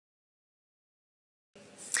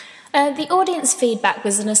The audience feedback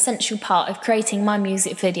was an essential part of creating my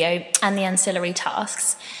music video and the ancillary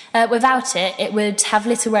tasks. Without it, it would have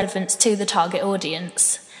little relevance to the target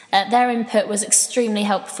audience. Their input was extremely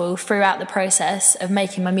helpful throughout the process of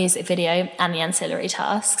making my music video and the ancillary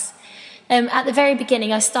tasks. At the very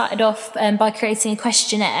beginning, I started off by creating a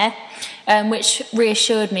questionnaire, which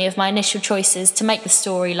reassured me of my initial choices to make the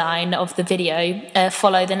storyline of the video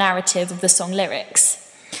follow the narrative of the song lyrics.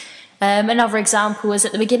 Another example was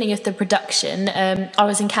at the beginning of the production, I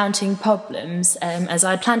was encountering problems as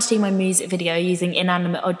I had planned to do my music video using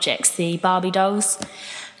inanimate objects, the Barbie dolls.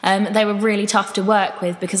 They were really tough to work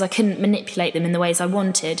with because I couldn't manipulate them in the ways I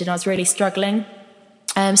wanted, and I was really struggling.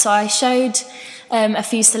 So I showed a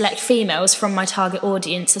few select females from my target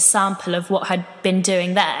audience a sample of what I'd been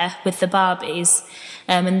doing there with the Barbies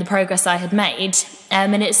and the progress I had made.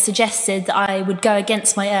 And it suggested that I would go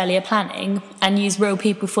against my earlier planning and use real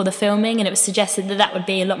people for the filming, and it was suggested that that would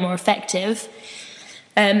be a lot more effective.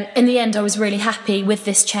 In the end, I was really happy with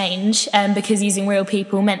this change because using real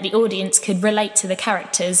people meant the audience could relate to the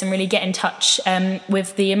characters and really get in touch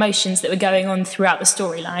with the emotions that were going on throughout the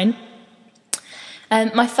storyline.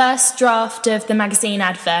 My first draft of the magazine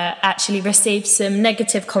advert actually received some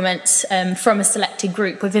negative comments from a selected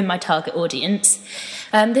group within my target audience.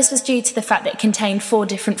 This was due to the fact that it contained 4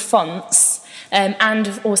 different fonts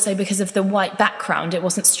and also because of the white background, it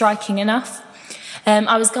wasn't striking enough.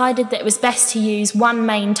 I was guided that it was best to use one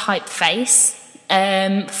main typeface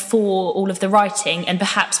for all of the writing and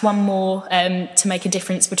perhaps one more to make a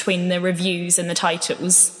difference between the reviews and the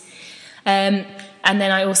titles. And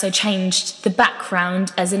then I also changed the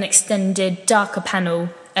background as an extended darker panel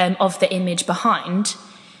of the image behind.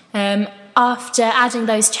 After adding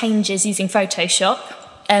those changes using Photoshop,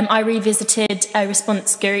 I revisited a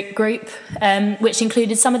response group which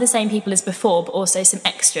included some of the same people as before but also some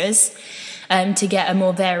extras to get a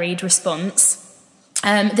more varied response.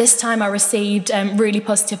 This time I received really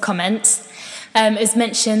positive comments. It was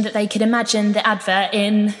mentioned that they could imagine the advert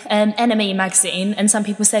in Enemy magazine, and some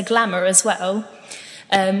people said Glamour as well,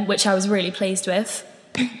 which I was really pleased with.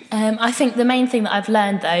 I think the main thing that I've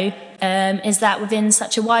learned though is that within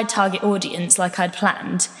such a wide target audience like I'd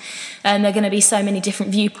planned, there are going to be so many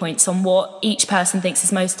different viewpoints on what each person thinks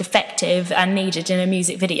is most effective and needed in a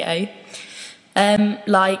music video.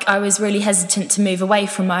 Like I was really hesitant to move away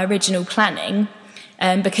from my original planning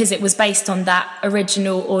because it was based on that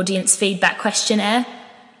original audience feedback questionnaire.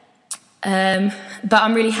 But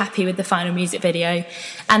I'm really happy with the final music video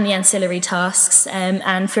and the ancillary tasks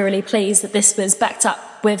and feel really pleased that this was backed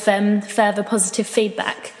up with further positive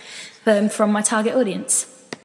feedback from my target audience.